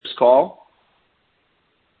call.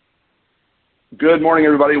 Good morning,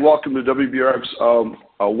 everybody. Welcome to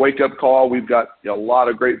WBRX wake-up call. We've got a lot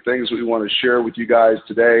of great things we want to share with you guys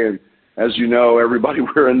today. And as you know, everybody,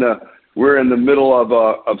 we're in the middle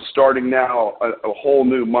of starting now a whole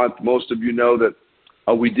new month. Most of you know that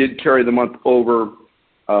we did carry the month over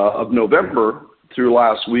of November through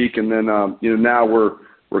last week, and then now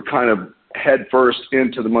we're kind of head first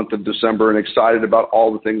into the month of December, and excited about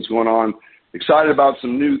all the things going on. Excited about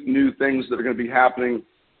some new things that are going to be happening.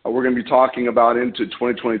 We're going to be talking about into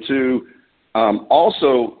 2022.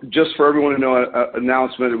 Also, just for everyone to know, an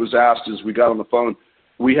announcement, it was asked as we got on the phone,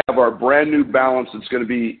 we have our brand new balance that's going to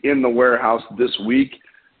be in the warehouse this week.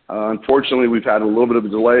 Unfortunately, we've had a little bit of a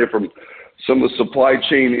delay from some of the supply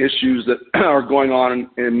chain issues that are going on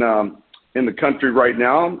in the country right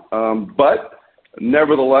now. But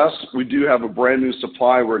nevertheless, we do have a brand new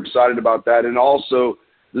supply. We're excited about that. And also,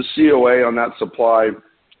 the COA on that supply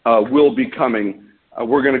will be coming.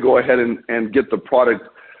 We're going to go ahead and get the product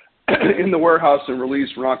in the warehouse and release.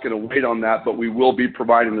 We're not going to wait on that, but we will be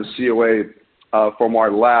providing the COA from our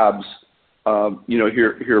labs,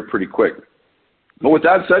 here pretty quick. But with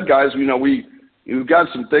that said, guys, we've got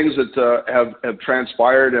some things that have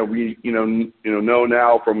transpired, and we know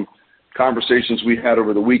now from conversations we had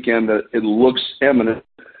over the weekend that it looks imminent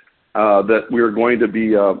that we're going to be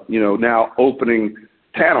now opening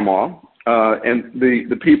Panama, and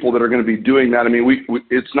the people that are going to be doing that. I mean,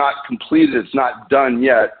 it's not completed, it's not done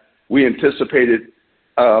yet. We anticipate it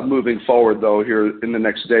moving forward though here in the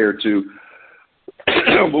next day or two.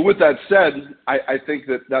 But with that said, I think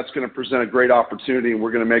that's going to present a great opportunity, and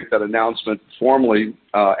we're going to make that announcement formally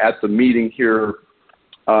at the meeting here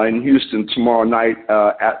in Houston tomorrow night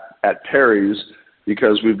at Perry's,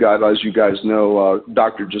 because we've got, as you guys know,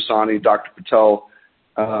 Dr. Jasani, Dr. Patel.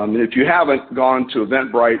 And if you haven't gone to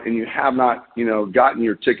Eventbrite and you have not, gotten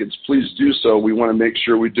your tickets, please do so. We want to make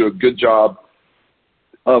sure we do a good job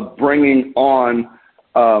of bringing on,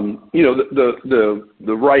 the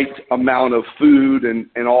right amount of food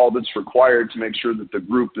and all that's required to make sure that the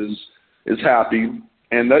group is happy.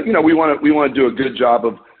 And that, we want to do a good job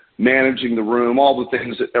of managing the room, all the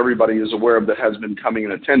things that everybody is aware of that has been coming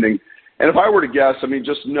and attending. And if I were to guess, I mean,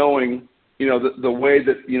 just knowing, the way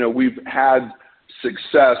that, we've had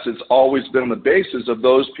success, it's always been on the basis of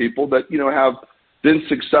those people that, have been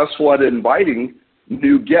successful at inviting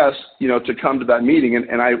new guests, to come to that meeting.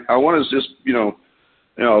 And I want to just,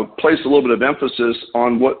 place a little bit of emphasis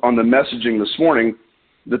on the messaging this morning,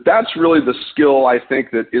 that's really the skill I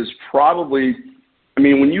think that is probably, I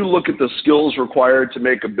mean, when you look at the skills required to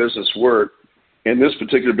make a business work, in this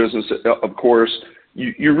particular business, of course,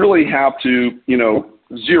 you really have to,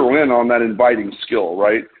 zero in on that inviting skill,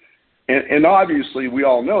 right? And obviously, we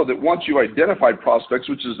all know that once you identify prospects,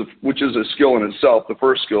 which is a skill in itself, the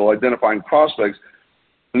first skill, identifying prospects,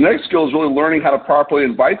 the next skill is really learning how to properly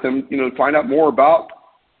invite them, to find out more about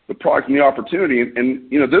the product and the opportunity. And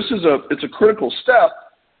it's a critical step.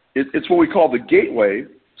 It's what we call the gateway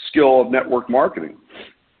skill of network marketing.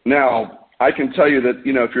 Now, I can tell you that,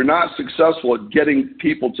 if you're not successful at getting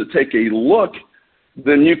people to take a look,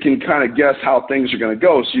 then you can kind of guess how things are going to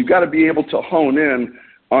go. So you've got to be able to hone in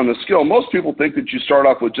on the skill. Most people think that you start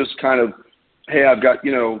off with just kind of, hey, I've got,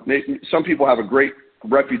 some people have a great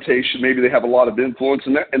reputation. Maybe they have a lot of influence,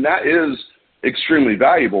 and that is extremely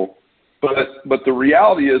valuable. But the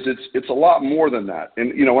reality is it's a lot more than that.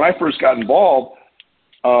 And, when I first got involved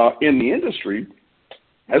in the industry,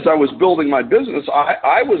 as I was building my business,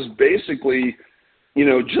 I was basically,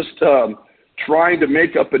 just trying to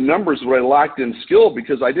make up in numbers what I lacked in skill,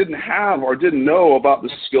 because I didn't have or didn't know about the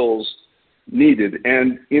skills needed.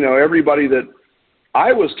 And, everybody that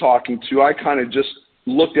I was talking to, I kind of just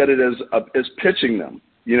looked at it as pitching them,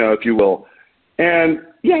 if you will. And,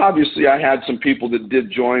 obviously I had some people that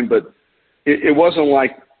did join, but it wasn't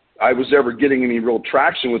like I was ever getting any real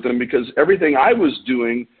traction with them, because everything I was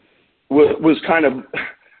doing was kind of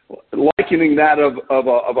likening that of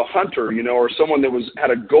a hunter, or someone that had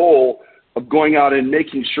a goal of going out and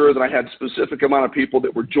making sure that I had a specific amount of people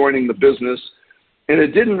that were joining the business. And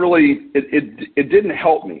it didn't really, it didn't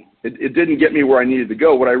help me. It didn't get me where I needed to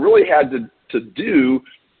go. What I really had to do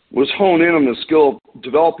was hone in on the skill of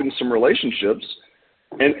developing some relationships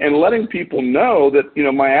and letting people know that,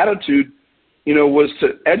 my attitude, was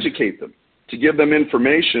to educate them, to give them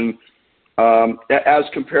information as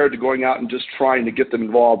compared to going out and just trying to get them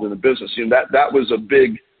involved in the business. That was a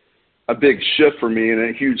big shift for me and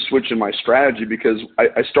a huge switch in my strategy, because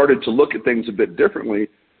I started to look at things a bit differently.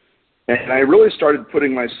 And I really started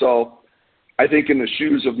putting myself, I think, in the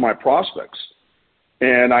shoes of my prospects.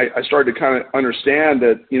 And I started to kind of understand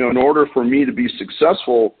that, in order for me to be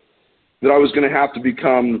successful that I was going to have to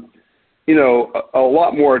become, you know, a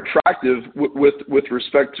lot more attractive with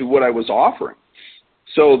respect to what I was offering.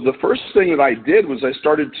 So the first thing that I did was I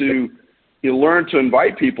started to learn to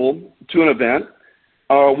invite people to an event,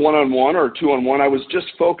 one-on-one or two-on-one. I was just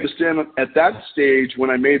focused in at that stage when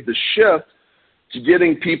I made the shift to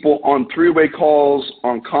getting people on three-way calls,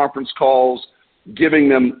 on conference calls, giving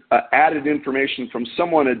them added information from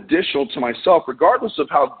someone additional to myself, regardless of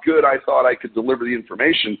how good I thought I could deliver the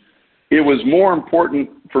information. It was more important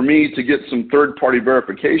for me to get some third-party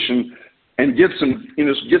verification and get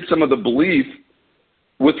some of the belief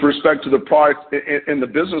with respect to the product and the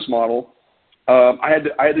business model. I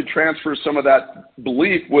had to transfer some of that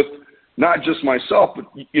belief with not just myself, but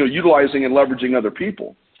utilizing and leveraging other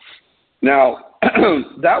people. Now,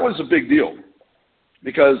 that was a big deal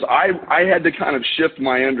because I had to kind of shift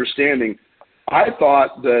my understanding. I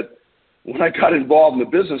thought that when I got involved in the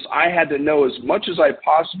business, I had to know as much as I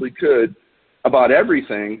possibly could about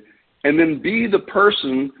everything, and then be the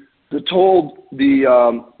person that told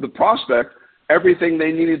the prospect everything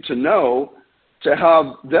they needed to know to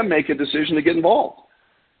have them make a decision to get involved.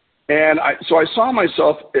 And so I saw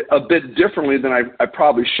myself a bit differently than I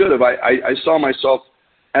probably should have. I saw myself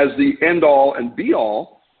as the end-all and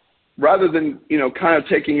be-all, rather than kind of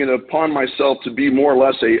taking it upon myself to be more or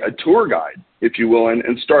less a tour guide, if you will,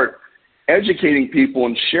 and start educating people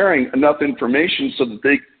and sharing enough information so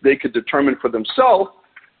that they could determine for themselves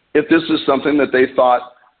if this is something that they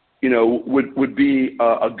thought would be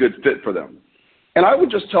a good fit for them. And I would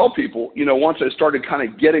just tell people, once I started kind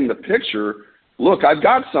of getting the picture, look, I've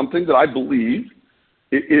got something that I believe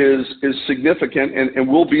is significant and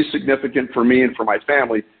will be significant for me and for my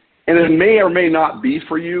family. And it may or may not be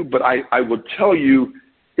for you, but I would tell you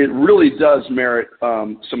it really does merit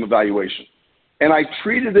some evaluation. And I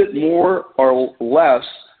treated it more or less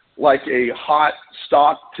like a hot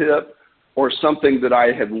stock tip or something that I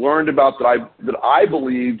had learned about that I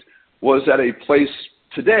believed was at a place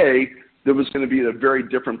today that was going to be at a very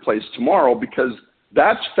different place tomorrow, because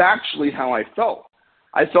that's factually how I felt.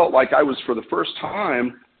 I felt like I was, for the first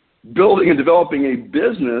time, building and developing a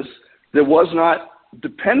business that was not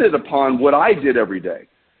dependent upon what I did every day.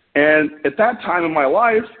 And at that time in my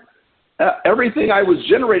life, everything I was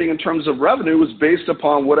generating in terms of revenue was based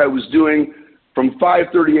upon what I was doing from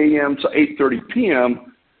 5:30 a.m. to 8:30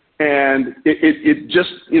 p.m. And it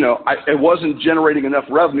just, I wasn't generating enough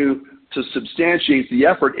revenue to substantiate the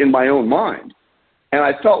effort in my own mind. And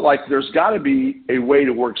I felt like there's got to be a way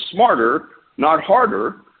to work smarter, not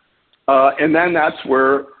harder. And then that's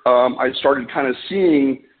where I started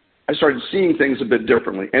seeing things a bit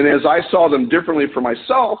differently. And as I saw them differently for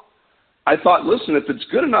myself, I thought, listen, if it's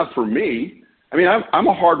good enough for me, I mean, I'm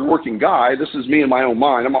a hardworking guy. This is me in my own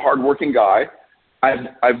mind. I'm a hardworking guy.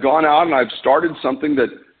 I've gone out and I've started something that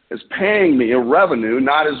is paying me a revenue,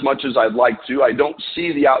 not as much as I'd like to. I don't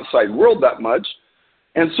see the outside world that much.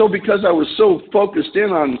 And so because I was so focused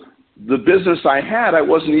in on the business I had, I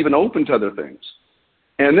wasn't even open to other things.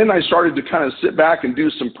 And then I started to kind of sit back and do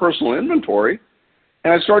some personal inventory,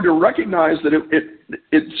 and I started to recognize that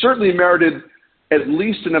it certainly merited at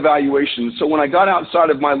least an evaluation. So when I got outside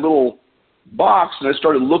of my little box and I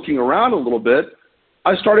started looking around a little bit,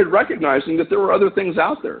 I started recognizing that there were other things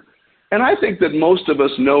out there. And I think that most of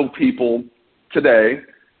us know people today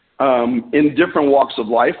in different walks of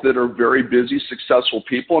life that are very busy, successful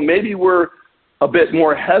people. And maybe we're a bit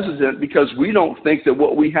more hesitant because we don't think that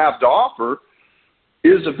what we have to offer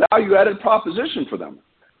is a value-added proposition for them.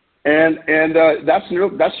 And that's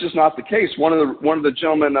just not the case. One of the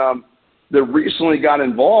gentlemen that recently got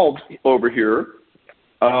involved over here,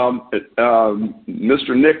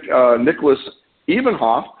 Mr. Nicholas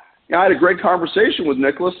Evenhoff, I had a great conversation with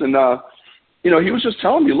Nicholas, and he was just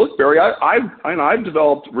telling me, look, Barry, I've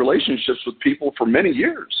developed relationships with people for many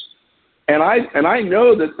years, and I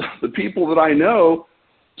know that the people that I know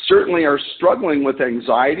certainly are struggling with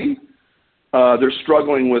anxiety. They're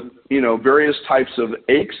struggling with various types of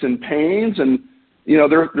aches and pains, and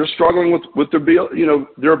they're struggling with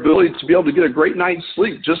their ability to be able to get a great night's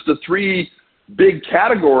sleep. Just the three big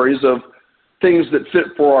categories of things that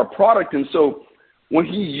fit for our product. And so when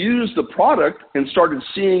he used the product and started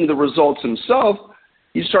seeing the results himself,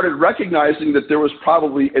 he started recognizing that there was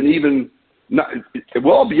probably an even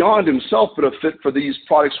well beyond himself, but a fit for these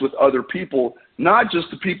products with other people, not just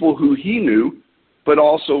the people who he knew, but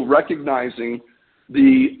also recognizing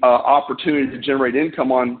the opportunity to generate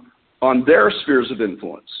income on their spheres of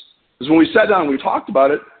influence. Because when we sat down and we talked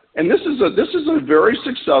about it, and this is a very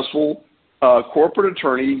successful corporate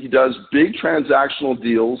attorney. He does big transactional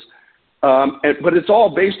deals, but it's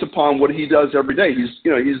all based upon what he does every day.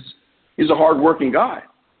 He's a hardworking guy.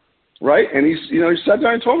 right? And he sat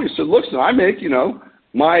down and told me, he said, look, son, I make,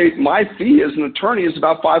 my fee as an attorney is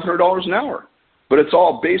about $500 an hour, but it's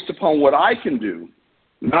all based upon what I can do,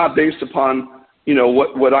 not based upon,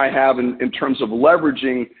 what I have in terms of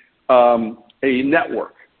leveraging a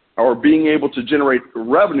network or being able to generate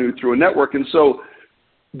revenue through a network. And so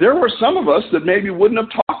there were some of us that maybe wouldn't have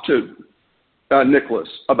talked to Nicholas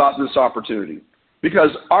about this opportunity because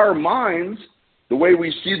our minds, the way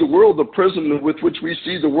we see the world, the prism with which we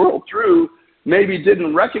see the world through, maybe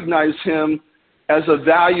didn't recognize him as a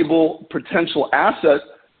valuable potential asset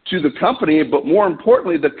to the company, but more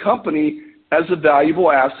importantly, the company as a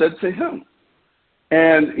valuable asset to him.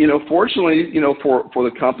 And, fortunately, for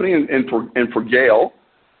the company and for Gail,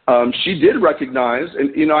 she did recognize,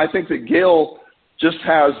 and, I think that Gail just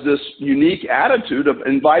has this unique attitude of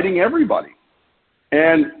inviting everybody.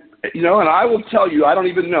 And, and I will tell you, I don't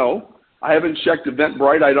even know. I haven't checked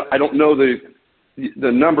Eventbrite. I don't know the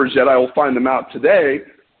numbers yet. I will find them out today.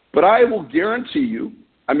 But I will guarantee you,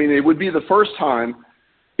 it would be the first time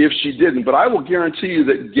if she didn't, but I will guarantee you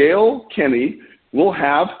that Gail Kinney will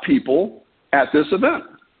have people at this event.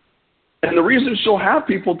 And the reason she'll have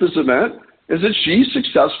people at this event is that she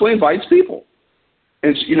successfully invites people.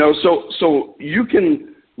 And, so you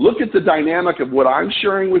can look at the dynamic of what I'm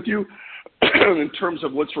sharing with you in terms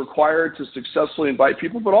of what's required to successfully invite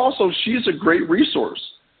people, but also she's a great resource.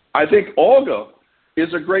 I think Olga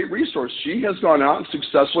is a great resource. She has gone out and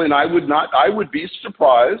successfully, and I would be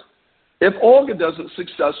surprised if Olga doesn't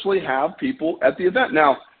successfully have people at the event.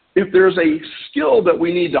 Now, if there's a skill that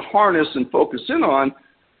we need to harness and focus in on,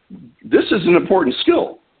 this is an important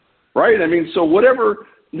skill, right? So whatever.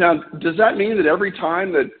 Now, does that mean that every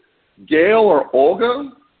time that Gail or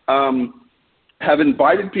Olga have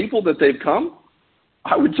invited people that they've come?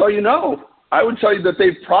 I would tell you no. I would tell you that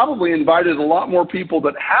they've probably invited a lot more people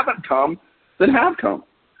that haven't come than have come.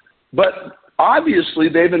 But obviously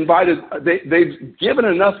they've given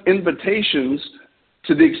enough invitations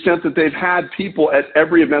to the extent that they've had people at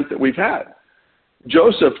every event that we've had.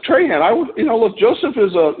 Joseph Trahan, look, Joseph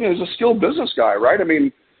is a skilled business guy, right?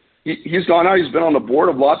 He's gone out, he's been on the board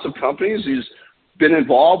of lots of companies, he's been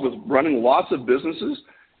involved with running lots of businesses.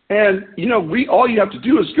 And, all you have to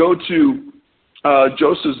do is go to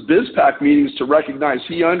Joseph's BizPack meetings to recognize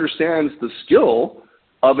he understands the skill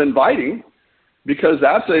of inviting, because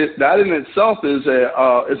that in itself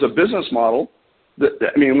is a business model.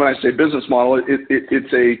 When I say business model,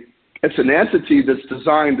 it's an entity that's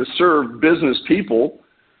designed to serve business people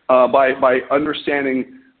by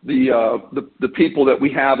understanding the people that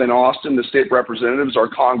we have in Austin, the state representatives, our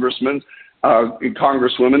congressmen,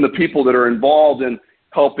 congresswomen, the people that are involved in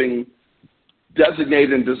helping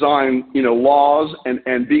designate and design, laws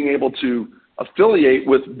and being able to affiliate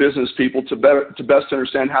with business people to best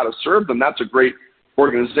understand how to serve them. That's a great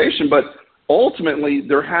organization, but ultimately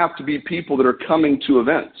there have to be people that are coming to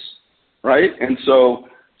events, right? And so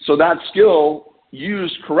that skill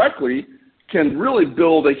used correctly can really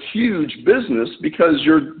build a huge business because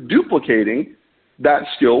you're duplicating that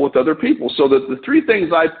skill with other people. So the three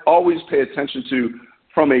things I always pay attention to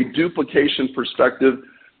from a duplication perspective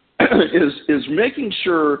is making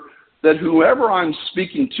sure that whoever I'm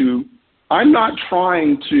speaking to, I'm not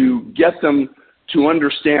trying to get them to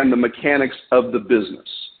understand the mechanics of the business.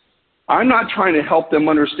 I'm not trying to help them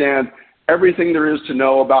understand everything there is to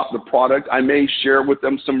know about the product. I may share with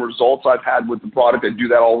them some results I've had with the product. I do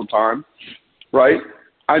that all the time, right?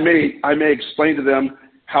 I may explain to them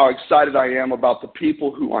how excited I am about the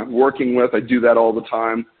people who I'm working with. I do that all the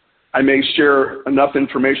time. I may share enough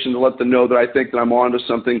information to let them know that I think that I'm onto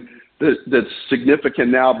something that's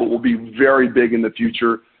significant now but will be very big in the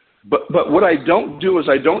future. But what I don't do is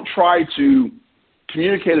I don't try to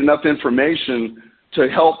communicate enough information to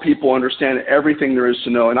help people understand everything there is to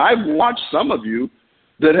know. And I've watched some of you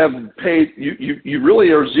that have paid, you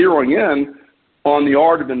really are zeroing in on the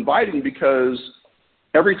art of inviting, because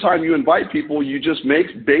every time you invite people, you just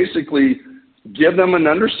basically give them an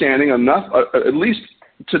understanding enough, at least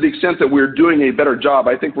to the extent that we're doing a better job.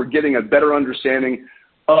 I think we're getting a better understanding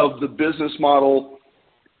of the business model,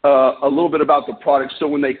 a little bit about the product. So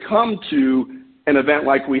when they come to an event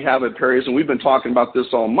like we have at Perry's, and we've been talking about this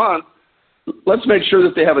all month, let's make sure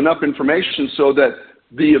that they have enough information so that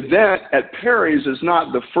the event at Perry's is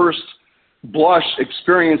not the first blush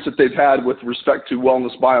experience that they've had with respect to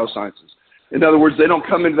wellness biosciences. In other words, they don't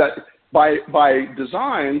come into that by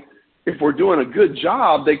design. If we're doing a good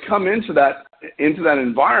job, they come into that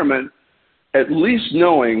environment at least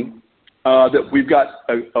knowing that we've got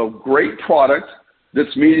a great product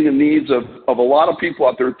that's meeting the needs of a lot of people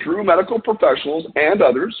out there through medical professionals and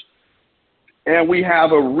others. And we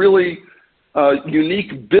have a really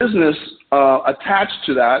unique business attached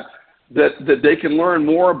to that they can learn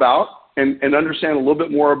more about and understand a little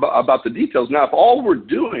bit more about the details. Now, if all we're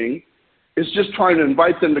doing is just trying to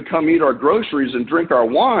invite them to come eat our groceries and drink our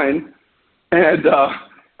wine and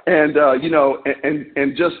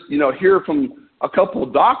just, hear from a couple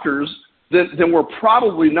of doctors, then we're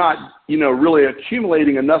probably not, really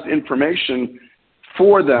accumulating enough information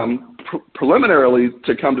for them preliminarily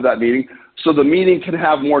to come to that meeting so the meeting can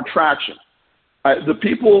have more traction. The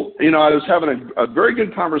people, I was having a very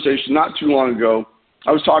good conversation not too long ago.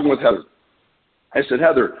 I was talking with Heather. I said,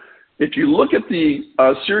 Heather, if you look at the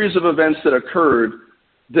series of events that occurred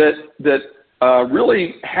that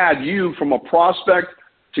really had you from a prospect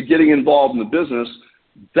to getting involved in the business,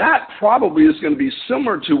 that probably is going to be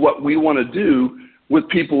similar to what we want to do with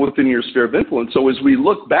people within your sphere of influence. So as we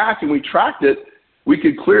look back and we tracked it, we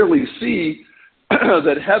could clearly see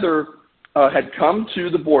that Heather had come to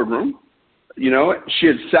the boardroom. She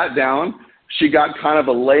had sat down. She got kind of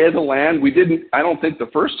a lay of the land. I don't think the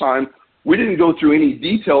first time, we didn't go through any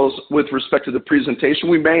details with respect to the presentation.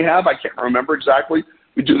 We may have. I can't remember exactly.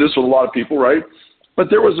 We do this with a lot of people, right? But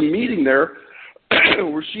there was a meeting there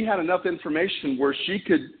where she had enough information where she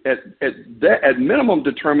could, at minimum,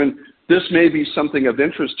 determine this may be something of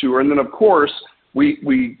interest to her. And then, of course, we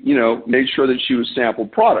made sure that she was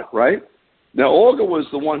sampled product, right? Now, Olga was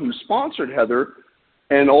the one who sponsored Heather,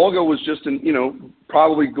 and Olga was just,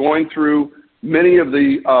 probably going through many of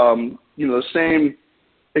the, the same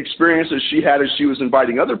experiences she had as she was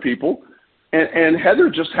inviting other people. And Heather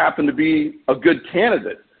just happened to be a good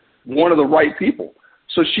candidate, one of the right people.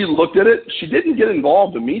 So she looked at it. She didn't get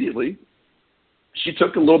involved immediately. She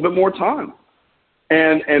took a little bit more time.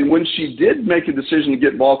 And when she did make a decision to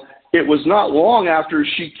get involved, it was not long after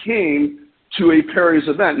she came to a Perry's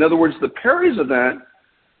event. In other words, the Perry's event,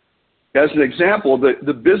 as an example,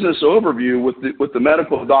 the business overview with the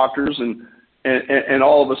medical doctors and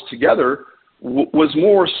all of us together was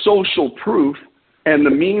more social proof, and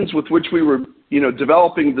the means with which we were,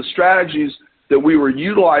 developing the strategies that we were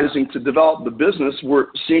utilizing to develop the business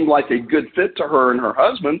seemed like a good fit to her and her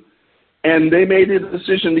husband, and they made a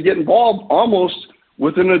decision to get involved almost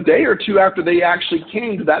within a day or two after they actually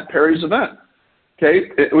came to that Perry's event.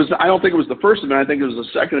 Okay, I don't think it was the first event. I think it was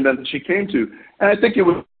the second event that she came to, and I think it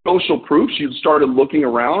was social proof. She started looking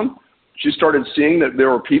around. She started seeing that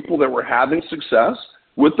there were people that were having success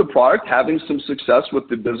with the product, having some success with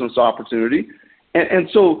the business opportunity, and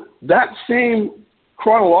so that same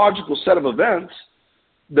chronological set of events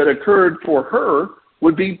that occurred for her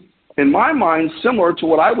would be, in my mind, similar to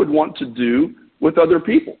what I would want to do with other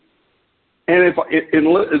people. And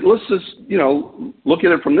let's just, look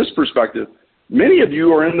at it from this perspective. Many of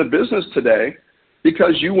you are in the business today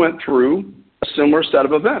because you went through a similar set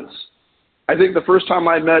of events. I think the first time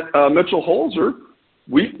I met Mitchell Holzer,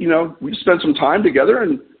 we spent some time together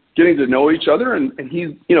and getting to know each other. And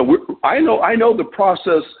he, I know the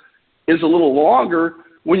process is a little longer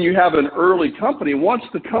when you have an early company. Once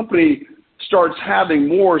the company starts having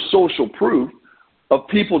more social proof of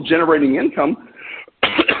people generating income,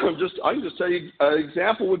 I can just tell you an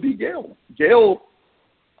example would be Gail. Gail,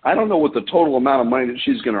 I don't know what the total amount of money that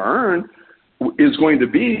she's going to earn is going to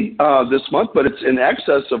be this month, but it's in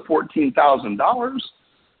excess of $14,000.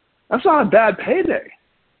 That's not a bad payday.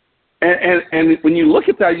 And when you look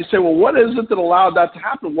at that, you say, well, what is it that allowed that to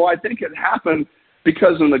happen? Well, I think it happened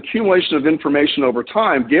because of an accumulation of information over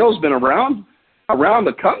time. Gail's been around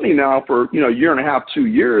the company now for, a year and a half, 2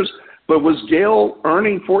 years. But was Gail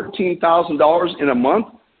earning $14,000 in a month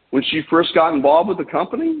when she first got involved with the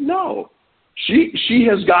company? No. She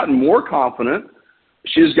has gotten more confident.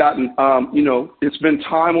 She's gotten, it's been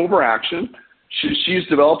time over action. She's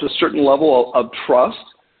developed a certain level of trust.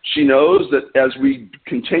 She knows that as we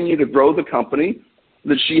continue to grow the company,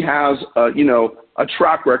 that she has, a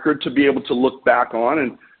track record to be able to look back on,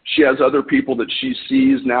 and she has other people that she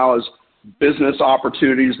sees now as business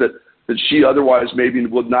opportunities that she otherwise maybe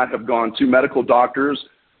would not have gone to, medical doctors,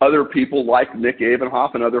 other people like Nick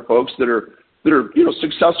Avenhoff and other folks that are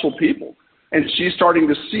successful people. And she's starting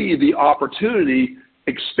to see the opportunity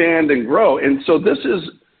expand and grow. And so this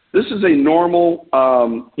is a normal,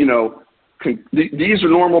 these are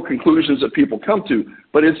normal conclusions that people come to.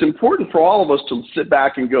 But it's important for all of us to sit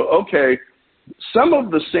back and go, okay, some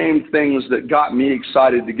of the same things that got me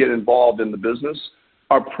excited to get involved in the business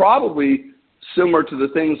are probably similar to the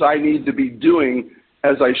things I need to be doing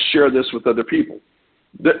as I share this with other people.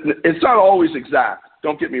 It's not always exact,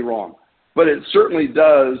 don't get me wrong, but it certainly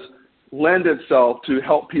does lend itself to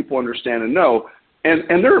help people understand and know.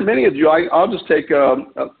 And there are many of you, I'll just take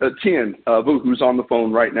Tian Vu, who's on the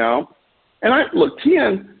phone right now. And look,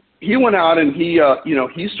 Tian, he went out and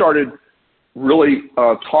he started really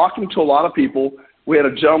talking to a lot of people. We had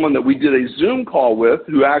a gentleman that we did a Zoom call with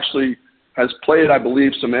who actually has played, I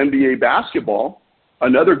believe, some NBA basketball,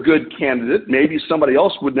 another good candidate. Maybe somebody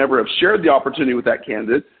else would never have shared the opportunity with that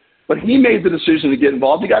candidate, but he made the decision to get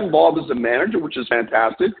involved. He got involved as a manager, which is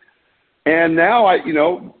fantastic. And now,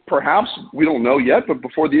 perhaps, we don't know yet, but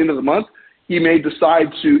before the end of the month, he may decide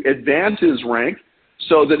to advance his rank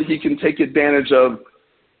so that he can take advantage of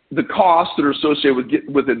the costs that are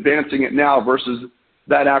associated with advancing it now versus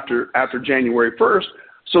that after January 1st.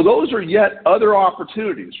 So those are yet other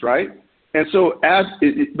opportunities, right? And so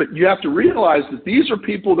but you have to realize that these are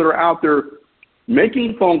people that are out there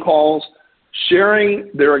making phone calls,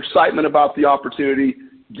 sharing their excitement about the opportunity,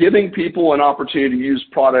 giving people an opportunity to use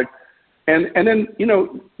product. And then,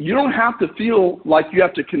 you don't have to feel like you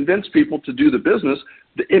have to convince people to do the business.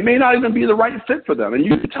 It may not even be the right fit for them, and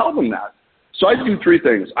you can tell them that. So I do three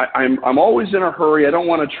things. I'm always in a hurry. I don't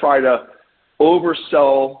want to try to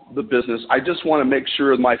oversell the business. I just want to make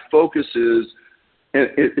sure my focus is,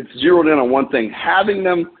 it's zeroed in on one thing, having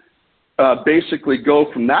them basically go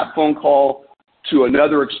from that phone call to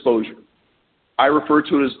another exposure. I refer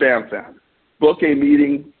to it as BAMFAN. Book a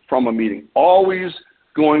meeting from a meeting. Always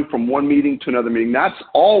going from one meeting to another meeting. That's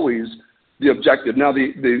always the objective. Now,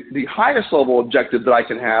 the highest level objective that I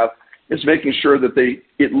can have is making sure that they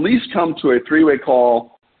at least come to a three-way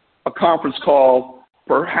call, a conference call,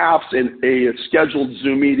 perhaps in a scheduled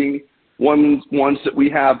Zoom meeting, ones that we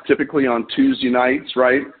have typically on Tuesday nights,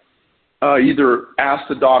 right? Either Ask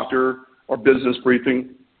the Doctor or Business Briefing,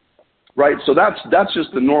 right? So that's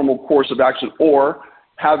just the normal course of action, or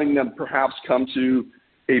having them perhaps come to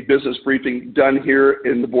a business briefing done here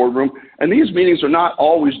in the boardroom. And these meetings are not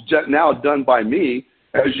always now done by me.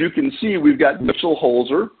 As you can see, we've got Mitchell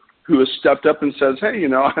Holzer, who has stepped up and says, hey,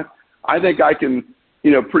 I think I can,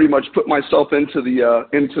 pretty much put myself into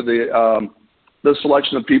the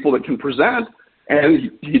selection of people that can present,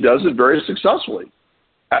 and he does it very successfully.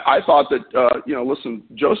 I thought that, listen,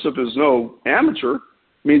 Joseph is no amateur.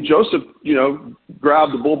 I mean, Joseph,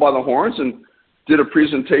 grabbed the bull by the horns and did a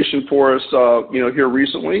presentation for us, here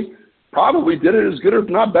recently. Probably did it as good, if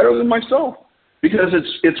not better, than myself, because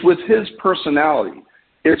it's with his personality.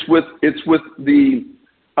 It's with the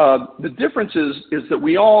difference is that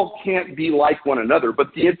we all can't be like one another,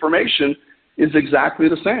 but the information is exactly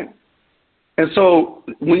the same. And so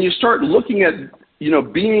when you start looking at,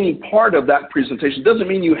 being part of that presentation, doesn't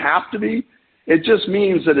mean you have to be. It just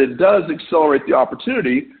means that it does accelerate the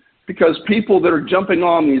opportunity, because people that are jumping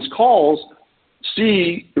on these calls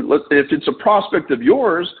see, if it's a prospect of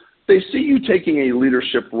yours, they see you taking a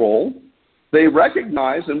leadership role. They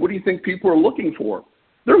recognize, and what do you think people are looking for?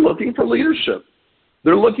 They're looking for leadership.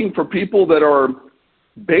 They're looking for people that are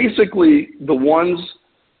basically the ones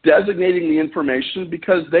designating the information,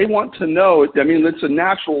 because they want to know, it's a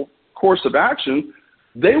natural course of action.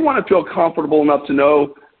 They want to feel comfortable enough to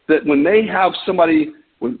know that when they have somebody,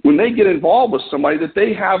 when they get involved with somebody, that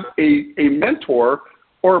they have a mentor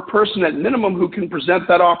or a person at minimum who can present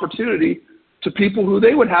that opportunity to people who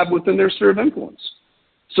they would have within their sphere of influence.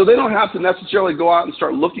 So they don't have to necessarily go out and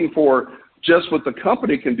start looking for just what the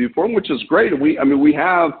company can do for them, which is great. We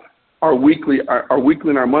have our weekly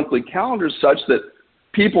and our monthly calendars such that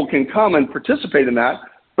people can come and participate in that.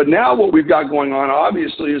 But now what we've got going on,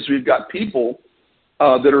 obviously, is we've got people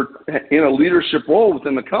that are in a leadership role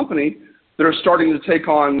within the company that are starting to take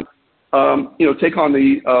on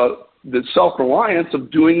the self-reliance of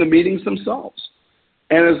doing the meetings themselves.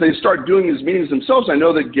 And as they start doing these meetings themselves, I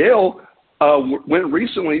know that Gail went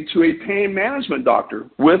recently to a pain management doctor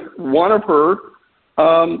with one of her,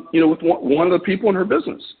 with one of the people in her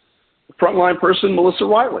business, frontline person, Melissa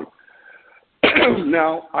Riley.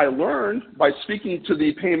 Now, I learned by speaking to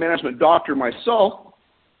the pain management doctor myself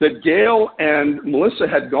that Gail and Melissa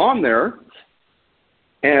had gone there,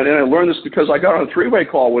 and I learned this because I got on a three-way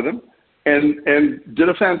call with him and did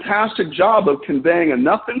a fantastic job of conveying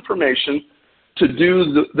enough information to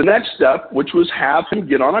do the next step, which was have him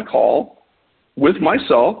get on a call with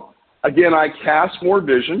myself. Again, I cast more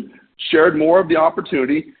vision, shared more of the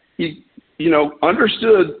opportunity. He,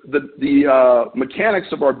 understood the mechanics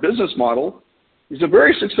of our business model. He's a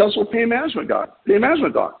very successful pain management doc,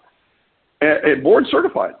 and board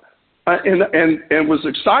certified, and was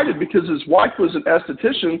excited because his wife was an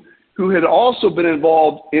esthetician who had also been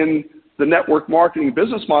involved in the network marketing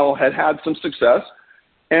business model, had some success.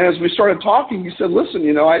 And as we started talking, he said, listen,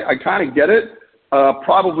 I kind of get it.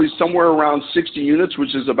 Probably somewhere around 60 units,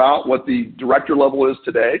 which is about what the director level is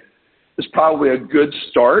today, is probably a good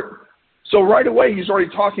start. So right away, he's already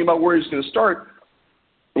talking about where he's going to start.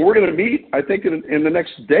 And we're going to meet, I think, in the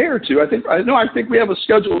next day or two. I think we have a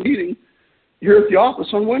scheduled meeting here at the office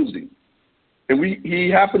on Wednesday. And he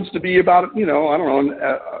happens to be about, I don't know,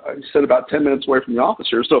 I said about 10 minutes away from the office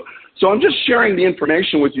here. So I'm just sharing the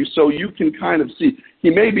information with you so you can kind of see. He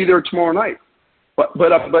may be there tomorrow night. But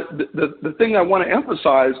the thing I want to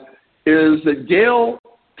emphasize is that Gail,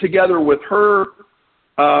 together with her,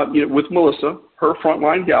 with Melissa, her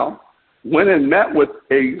frontline gal, went and met with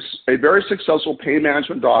a very successful pain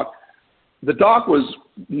management doc. The doc was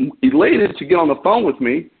elated to get on the phone with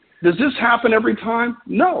me. Does this happen every time?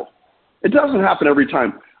 No, it doesn't happen every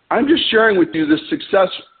time. I'm just sharing with you the success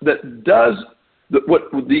that does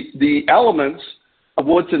the elements of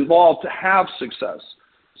what's involved to have success.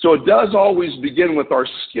 So it does always begin with our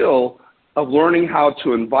skill of learning how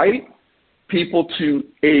to invite people to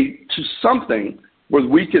something where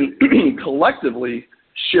we can collectively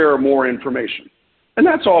share more information. And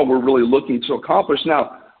that's all we're really looking to accomplish.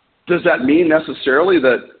 Now, does that mean necessarily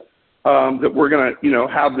that we're going to,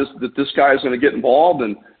 have that this guy is going to get involved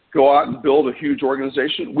and go out and build a huge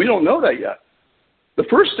organization? We don't know that yet. The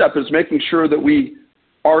first step is making sure that we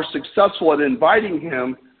are successful at inviting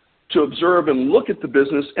him to observe and look at the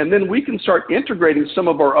business, and then we can start integrating some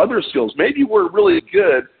of our other skills. Maybe we're really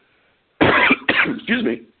good,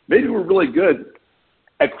 maybe we're really good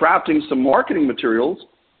at crafting some marketing materials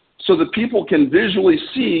so that people can visually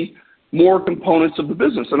see more components of the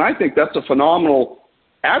business. And I think that's a phenomenal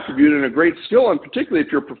attribute and a great skill, and particularly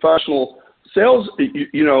if you're professional sales,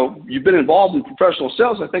 you've been involved in professional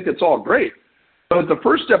sales, I think it's all great. But the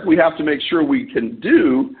first step we have to make sure we can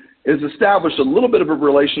do is establish a little bit of a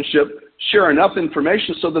relationship, share enough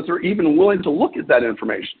information so that they're even willing to look at that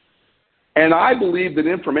information. And I believe that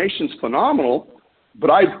information's phenomenal,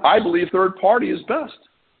 but I believe third party is best.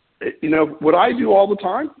 What I do all the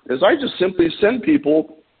time is I just simply send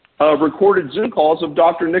people recorded Zoom calls of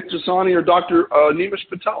Dr. Nick Jasani or Dr. Nimish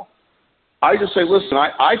Patel. I just say, listen,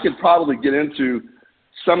 I could probably get into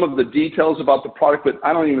some of the details about the product, but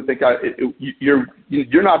I don't even think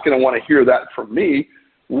you're not going to want to hear that from me.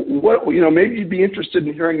 Maybe you'd be interested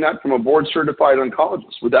in hearing that from a board-certified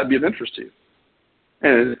oncologist. Would that be of interest to you?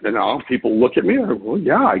 And people look at me and go, well,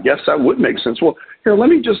 yeah, I guess that would make sense. Well, here, let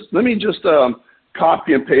me just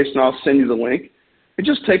copy and paste, and I'll send you the link. It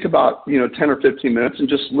just take about 10 or 15 minutes and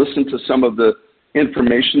just listen to some of the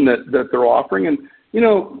information that they're offering. And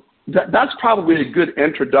that's probably a good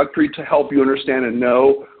introductory to help you understand and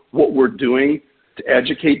know what we're doing to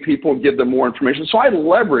educate people and give them more information. So I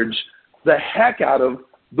leverage the heck out of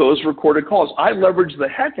those recorded calls. I leverage the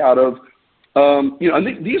heck out of,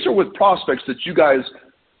 and these are with prospects that you guys,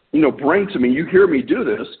 bring to me. You hear me do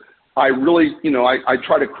this. I really, I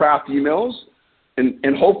try to craft emails,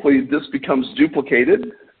 and hopefully this becomes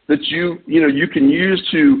duplicated that you can use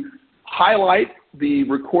to highlight the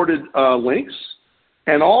recorded links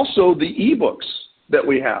and also the ebooks that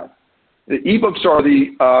we have. The ebooks are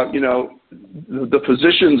the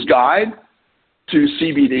physician's guide to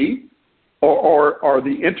CBD or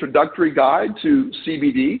the introductory guide to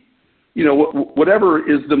CBD. Whatever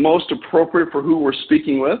is the most appropriate for who we're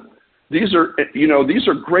speaking with. These are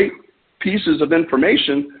great pieces of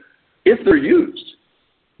information if they're used.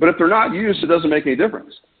 But if they're not used, it doesn't make any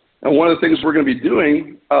difference. And one of the things we're going to be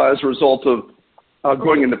doing as a result of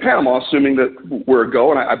going into Panama, assuming that we're a go,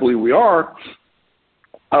 and I believe we are,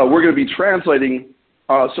 we're going to be translating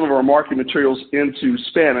some of our marketing materials into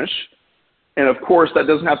Spanish. And, of course, that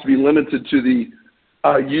doesn't have to be limited to the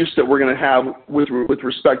use that we're going to have with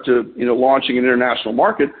respect to, launching an international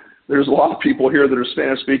market. There's a lot of people here that are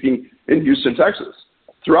Spanish-speaking in Houston, Texas,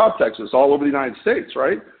 throughout Texas, all over the United States,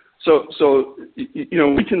 right? So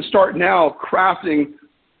we can start now crafting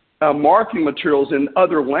marketing materials in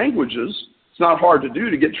other languages. It's not hard to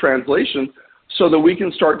do to get translation so that we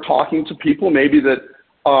can start talking to people maybe that,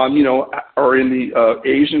 are in the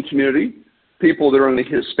Asian community, people that are in the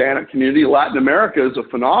Hispanic community. Latin America is a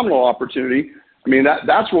phenomenal opportunity. I mean,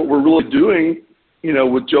 that's what we're really doing,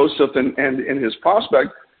 with Joseph and his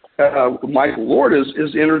prospect, Michael Lord, is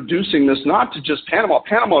introducing this not to just Panama.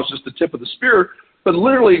 Panama is just the tip of the spear, but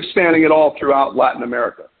literally expanding it all throughout Latin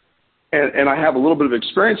America. And I have a little bit of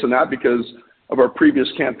experience in that because of our previous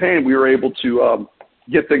campaign. We were able to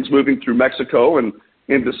get things moving through Mexico and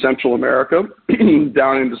into Central America,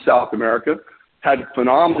 down into South America, had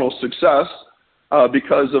phenomenal success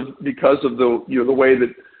because of the way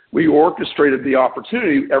that we orchestrated the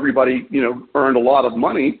opportunity. Everybody, earned a lot of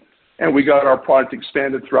money, and we got our product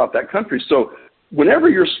expanded throughout that country. So whenever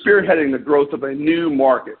you're spearheading the growth of a new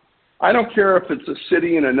market, I don't care if it's a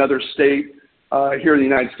city in another state here in the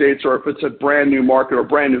United States or if it's a brand new market or a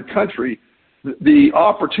brand new country, the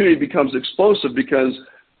opportunity becomes explosive because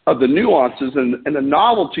of the nuances and the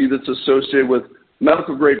novelty that's associated with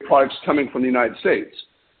medical grade products coming from the United States.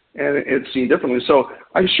 And it's seen differently. So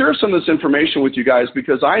I share some of this information with you guys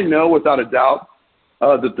because I know without a doubt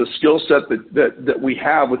that the skill set that we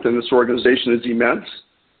have within this organization is immense.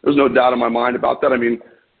 There's no doubt in my mind about that. I mean,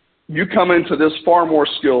 you come into this far more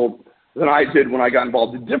skilled than I did when I got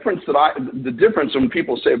involved. The difference when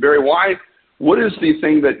people say, Barry, what is the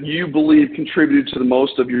thing that you believe contributed to the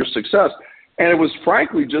most of your success? And it was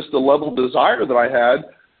frankly just the level of desire that I had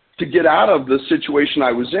to get out of the situation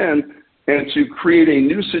I was in and to create a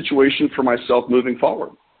new situation for myself moving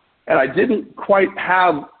forward. And I didn't quite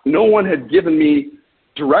no one had given me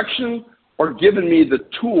direction or given me the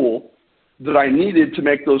tool that I needed to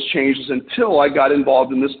make those changes until I got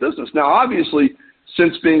involved in this business. Now, obviously,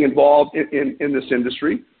 since being involved in this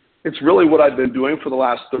industry, it's really what I've been doing for the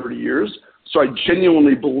last 30 years. So I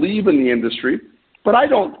genuinely believe in the industry, but I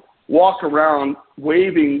don't walk around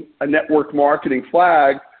waving a network marketing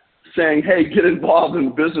flag saying, hey, get involved in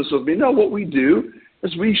the business with me. No, what we do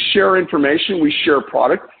is we share information, we share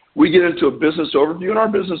product, we get into a business overview. In our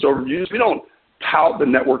business overviews, we don't tout the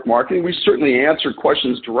network marketing. We certainly answer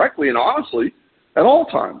questions directly and honestly at all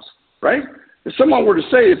times, right? If someone were to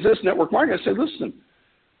say, is this network marketing? I say, listen,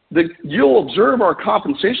 you'll observe our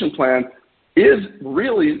compensation plan is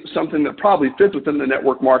really something that probably fits within the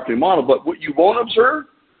network marketing model, but what you won't observe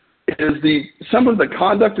is some of the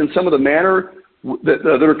conduct and some of the manner that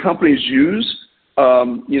other companies use.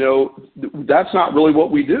 That's not really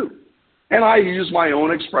what we do. And I use my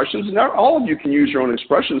own expressions, and all of you can use your own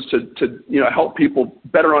expressions to help people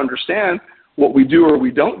better understand what we do or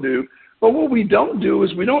we don't do. But what we don't do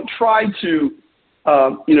is we don't try to,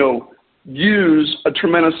 use a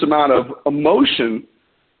tremendous amount of emotion,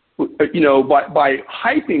 by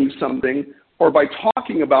hyping something or by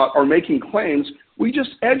talking about or making claims. We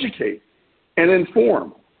just educate and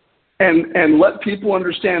inform and let people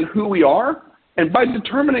understand who we are. And by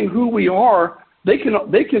determining who we are,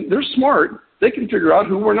 they're smart. They can figure out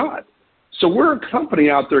who we're not. So we're a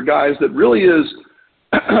company out there, guys, that really is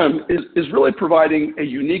really providing a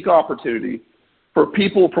unique opportunity for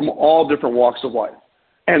people from all different walks of life.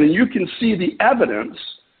 And you can see the evidence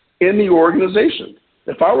in the organization.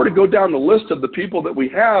 If I were to go down the list of the people that we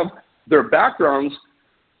have, their backgrounds,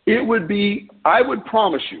 it would be, I would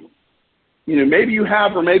promise you, maybe you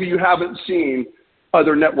have or maybe you haven't seen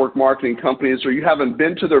other network marketing companies, or you haven't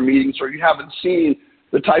been to their meetings, or you haven't seen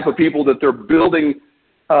the type of people that they're building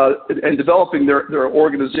and developing their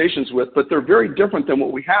organizations with, but they're very different than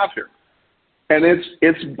what we have here. And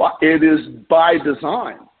it is by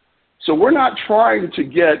design. So we're not trying to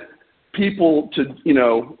get people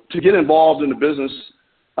to get involved in the business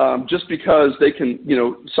just because they can,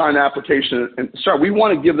 sign an application and start. We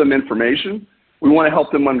want to give them information. We want to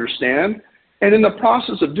help them understand. And in the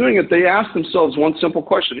process of doing it, they ask themselves one simple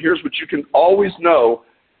question. Here's what you can always know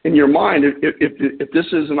in your mind if this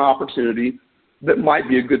is an opportunity that might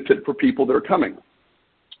be a good fit for people that are coming.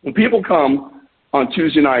 When people come on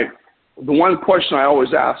Tuesday night, the one question I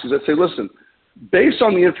always ask is I say, listen, based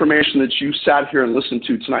on the information that you sat here and listened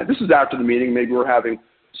to tonight, this is after the meeting, maybe we're having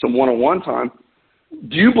some one-on-one time,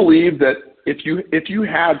 do you believe that if you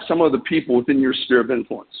had some of the people within your sphere of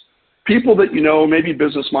influence, people that maybe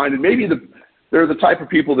business-minded, maybe they're the type of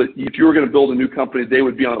people that if you were going to build a new company, they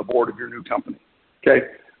would be on the board of your new company, okay?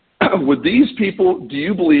 With these people, do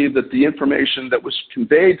you believe that the information that was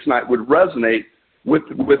conveyed tonight would resonate with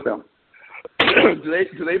them?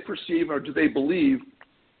 Do they perceive or do they believe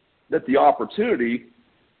that the opportunity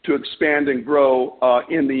to expand and grow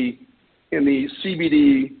in the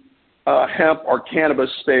CBD, hemp or cannabis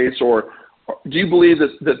space, or do you believe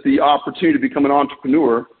that the opportunity to become an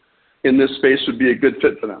entrepreneur in this space would be a good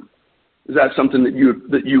fit for them? Is that something that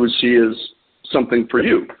you would see as something for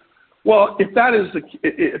you? Well, if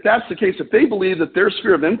that's the case, if they believe that their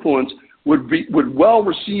sphere of influence would well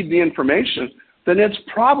receive the information, then it's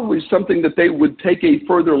probably something that they would take a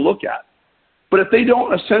further look at. But if they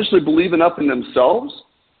don't essentially believe enough in themselves,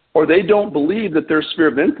 or they don't believe that their sphere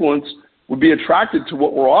of influence would be attracted to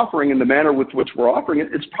what we're offering in the manner with which we're offering it,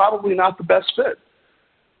 it's probably not the best fit.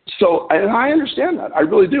 So, and I understand that. I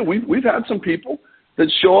really do. We've had some people that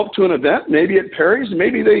show up to an event, maybe at Perry's,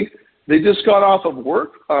 maybe they just got off of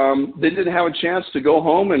work. They didn't have a chance to go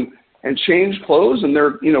home and change clothes,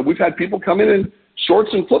 and we've had people come in shorts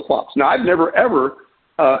and flip-flops. Now, I've never, ever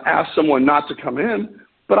asked someone not to come in,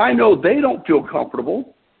 but I know they don't feel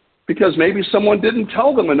comfortable because maybe someone didn't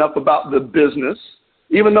tell them enough about the business,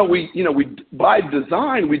 even though we by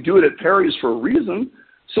design, we do it at Perry's for a reason,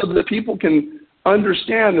 so that people can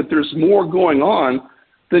understand that there's more going on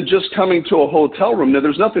than just coming to a hotel room. Now,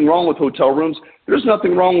 there's nothing wrong with hotel rooms. There's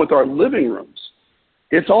nothing wrong with our living rooms.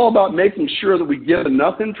 It's all about making sure that we get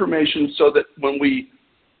enough information so that when we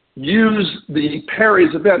use the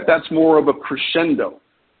Perry's event, that's more of a crescendo.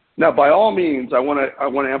 Now, by all means, I want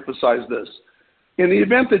to emphasize this. In the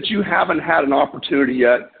event that you haven't had an opportunity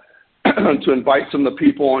yet to invite some of the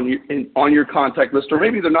people on your contact list, or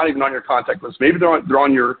maybe they're not even on your contact list, maybe they're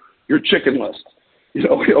on your chicken list. You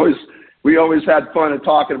know, we always had fun in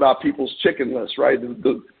talking about people's chicken list, right?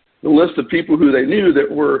 The list of people who they knew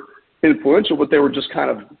that were influential, but they were just kind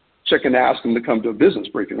of chicken to ask them to come to a business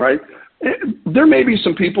briefing, right? There may be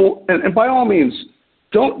some people, and by all means,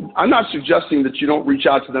 I'm not suggesting that you don't reach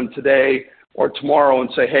out to them today or tomorrow and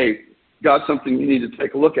say, hey, got something you need to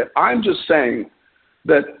take a look at. I'm just saying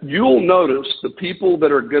that you'll notice the people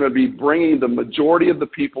that are going to be bringing the majority of the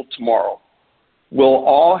people tomorrow will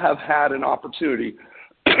all have had an opportunity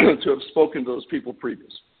to have spoken to those people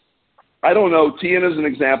previous. I don't know, Tian is an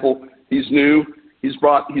example. He's new. He's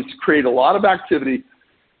created a lot of activity.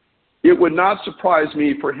 It would not surprise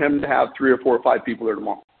me for him to have 3 or 4 or 5 people there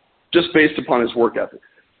tomorrow, just based upon his work ethic.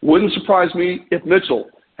 Wouldn't surprise me if Mitchell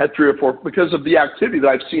had 3 or 4 because of the activity that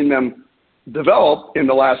I've seen them develop in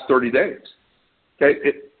the last 30 days.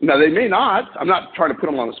 Okay. Now, they may not. I'm not trying to put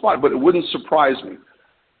them on the spot, but it wouldn't surprise me.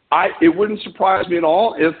 It wouldn't surprise me at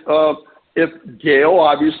all if Gail,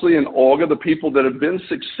 obviously, and Olga, the people that have been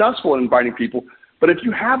successful in inviting people, but if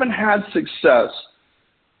you haven't had success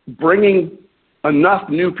bringing enough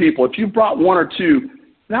new people, if you brought 1 or 2,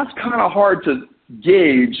 that's kind of hard to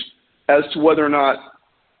gauge as to whether or not,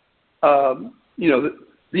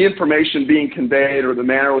 the information being conveyed or the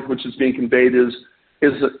manner with which it's being conveyed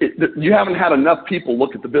you haven't had enough people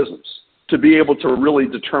look at the business to be able to really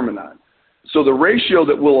determine that. So the ratio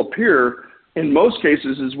that will appear in most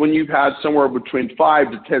cases is when you've had somewhere between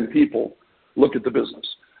 5 to 10 people look at the business.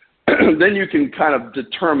 Then you can kind of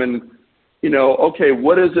determine, okay,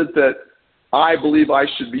 what is it that I believe I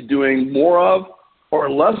should be doing more of or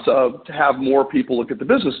less of to have more people look at the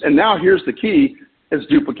business. And now here's the key, is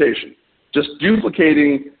duplication. Just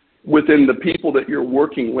duplicating within the people that you're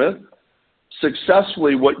working with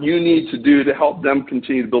successfully what you need to do to help them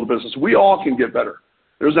continue to build a business. We all can get better.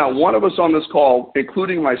 There's not one of us on this call,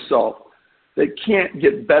 including myself, that can't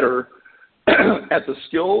get better at the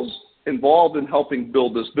skills involved in helping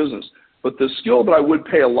build this business. But the skill that I would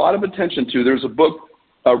pay a lot of attention to, there's a book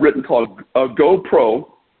written called Go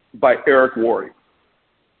Pro by Eric Worre.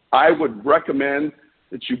 I would recommend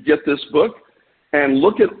that you get this book and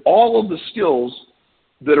look at all of the skills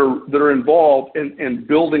that are involved in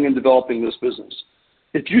building and developing this business.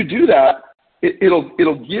 If you do that,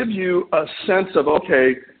 it'll give you a sense of,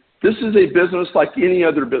 okay, this is a business like any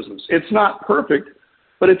other business. It's not perfect,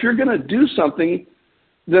 but if you're going to do something,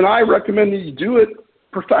 then I recommend that you do it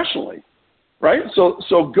professionally, right?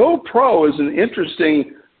 So Go Pro is an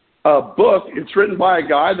interesting book. It's written by a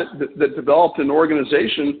guy that developed an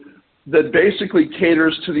organization that basically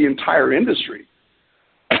caters to the entire industry.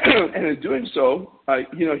 And in doing so,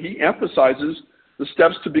 he emphasizes the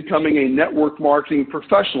steps to becoming a network marketing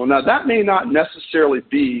professional. Now, that may not necessarily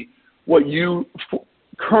be what you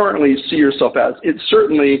currently see yourself as. It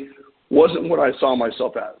certainly wasn't what I saw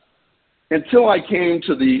myself as until I came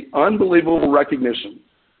to the unbelievable recognition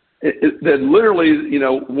that literally,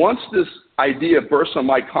 once this idea burst on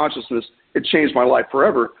my consciousness, it changed my life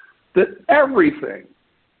forever, that everything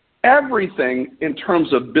in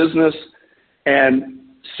terms of business and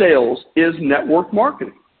sales is network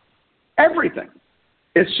marketing. Everything.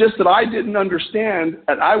 It's just that I didn't understand,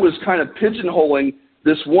 and I was kind of pigeonholing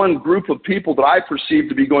this one group of people that I perceived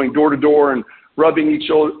to be going door to door and rubbing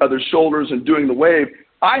each other's shoulders and doing the wave.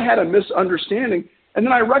 I had a misunderstanding, and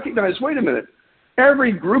then I recognized, wait a minute,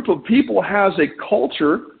 every group of people has a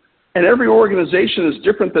culture, and every organization is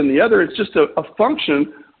different than the other. It's just a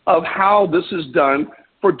function of how this is done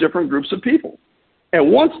for different groups of people.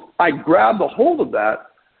 And once I grabbed a hold of that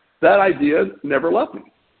idea never left me.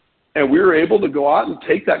 And we were able to go out and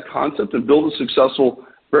take that concept and build a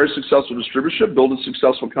very successful distributorship, build a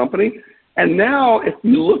successful company. And now if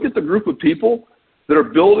you look at the group of people that are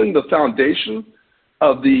building the foundation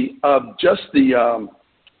of the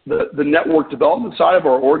network development side of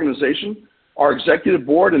our organization, our executive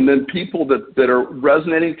board, and then people that are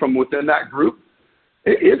resonating from within that group,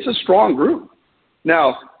 it's a strong group.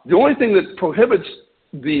 Now, the only thing that prohibits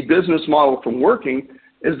the business model from working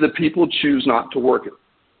is that people choose not to work it,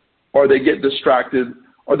 or they get distracted,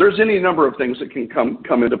 or there's any number of things that can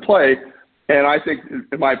come into play. And I think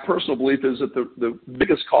my personal belief is that the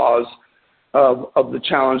biggest cause of the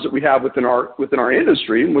challenge that we have within our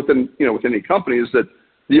industry and within any company is that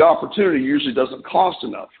the opportunity usually doesn't cost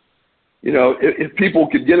enough. You know, if people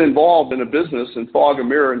could get involved in a business and fog a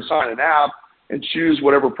mirror and sign an app and choose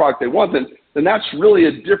whatever product they want, then that's really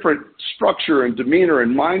a different structure and demeanor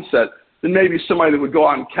and mindset than maybe somebody that would go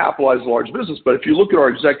out and capitalize a large business. But if you look at our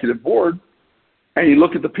executive board and you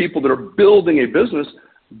look at the people that are building a business,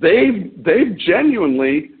 they've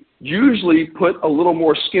genuinely usually put a little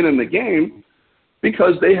more skin in the game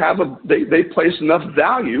because they place enough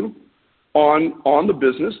value on the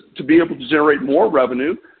business to be able to generate more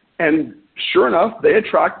revenue. And sure enough, they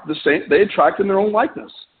attract in their own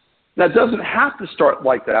likeness. That doesn't have to start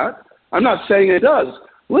like that. I'm not saying it does.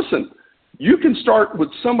 Listen, you can start with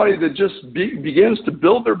somebody that just begins to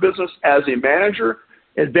build their business as a manager,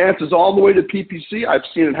 advances all the way to PPC. I've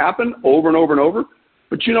seen it happen over and over and over.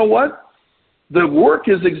 But you know what? The work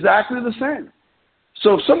is exactly the same.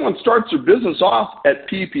 So if someone starts their business off at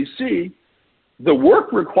PPC, the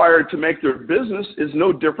work required to make their business is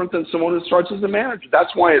no different than someone who starts as a manager. That's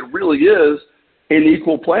why it really is an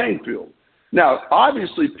equal playing field. Now,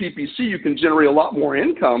 obviously, PPC, you can generate a lot more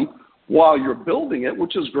income while you're building it,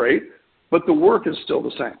 which is great, but the work is still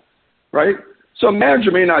the same, right? So a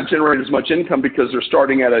manager may not generate as much income because they're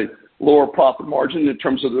starting at a lower profit margin in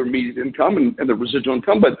terms of their immediate income and the residual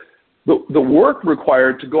income, but the work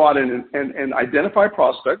required to go out and identify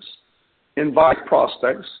prospects, invite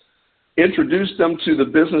prospects, introduce them to the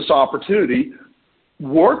business opportunity,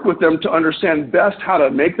 work with them to understand best how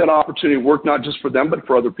to make that opportunity work not just for them but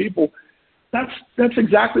for other people. That's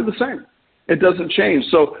exactly the same. It doesn't change.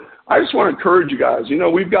 So I just want to encourage you guys. You know,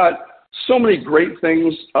 we've got so many great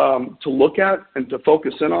things to look at and to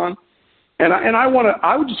focus in on. And I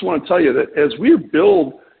would just want to tell you that as we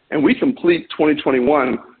build and we complete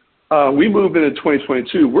 2021, we move into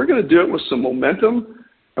 2022, we're going to do it with some momentum.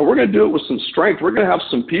 And we're going to do it with some strength. We're going to have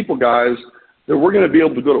some people, guys, that we're going to be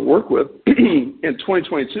able to go to work with in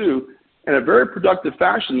 2022 in a very productive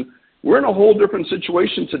fashion. We're in a whole different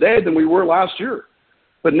situation today than we were last year.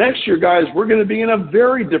 But next year, guys, we're going to be in a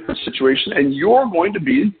very different situation, and you're going to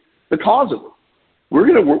be the cause of it. We're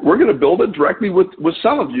going to build it directly with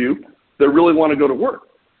some of you that really want to go to work.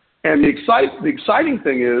 And the exciting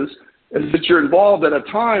thing is that you're involved at a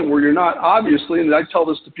time where you're not obviously, and I tell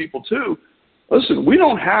this to people too, listen, we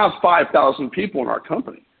don't have 5,000 people in our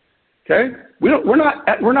company, okay? We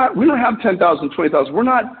don't have 10,000, 20,000.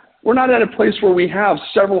 We're not at a place where we have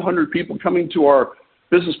several hundred people coming to our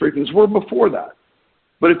business briefings. We're before that.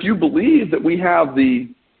 But if you believe that we have the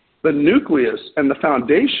nucleus and the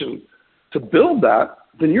foundation to build that,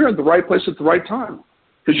 then you're at the right place at the right time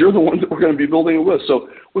because you're the one that we're going to be building it with. So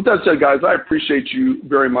with that said, guys, I appreciate you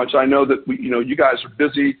very much. I know that you guys are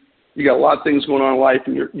busy. You got a lot of things going on in life,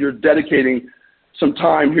 and you're dedicating some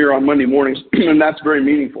time here on Monday mornings, and that's very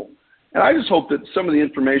meaningful. And I just hope that some of the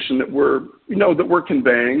information that we're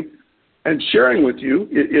conveying and sharing with you,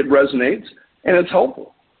 it resonates and it's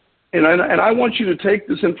helpful. And I want you to take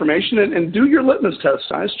this information and do your litmus test,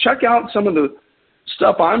 guys. Check out some of the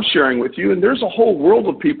stuff I'm sharing with you, and there's a whole world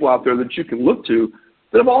of people out there that you can look to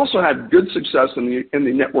that have also had good success in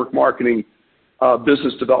the network marketing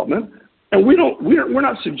business development. And we're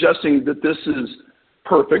not suggesting that this is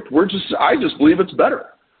perfect. I just believe it's better.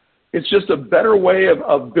 It's just a better way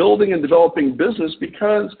of building and developing business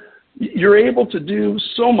because you're able to do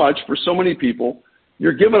so much for so many people.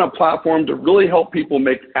 You're given a platform to really help people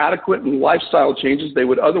make adequate and lifestyle changes they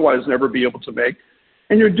would otherwise never be able to make.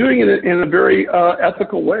 And you're doing it in a very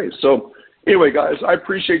ethical way. So anyway, guys, I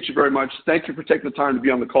appreciate you very much. Thank you for taking the time to be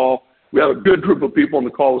on the call. We have a good group of people on the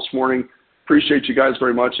call this morning. Appreciate you guys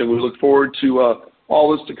very much, and we look forward to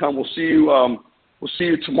all this to come. We'll see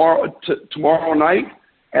you tomorrow night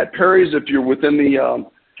at Perry's if you're within the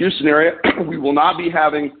Houston area. We will not be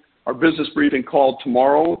having our business briefing call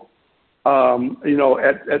tomorrow,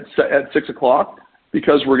 at 6 o'clock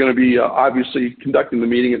because we're going to be obviously conducting the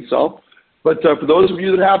meeting itself. But for those of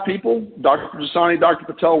you that have people, Dr. Jasani, Dr.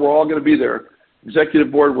 Patel, we're all going to be there.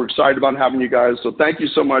 Executive board, we're excited about having you guys. So thank you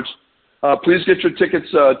so much. Please get your tickets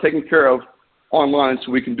taken care of online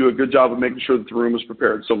so we can do a good job of making sure that the room is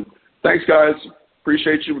prepared. So thanks, guys.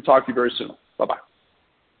 Appreciate you. We'll talk to you very soon. Bye-bye.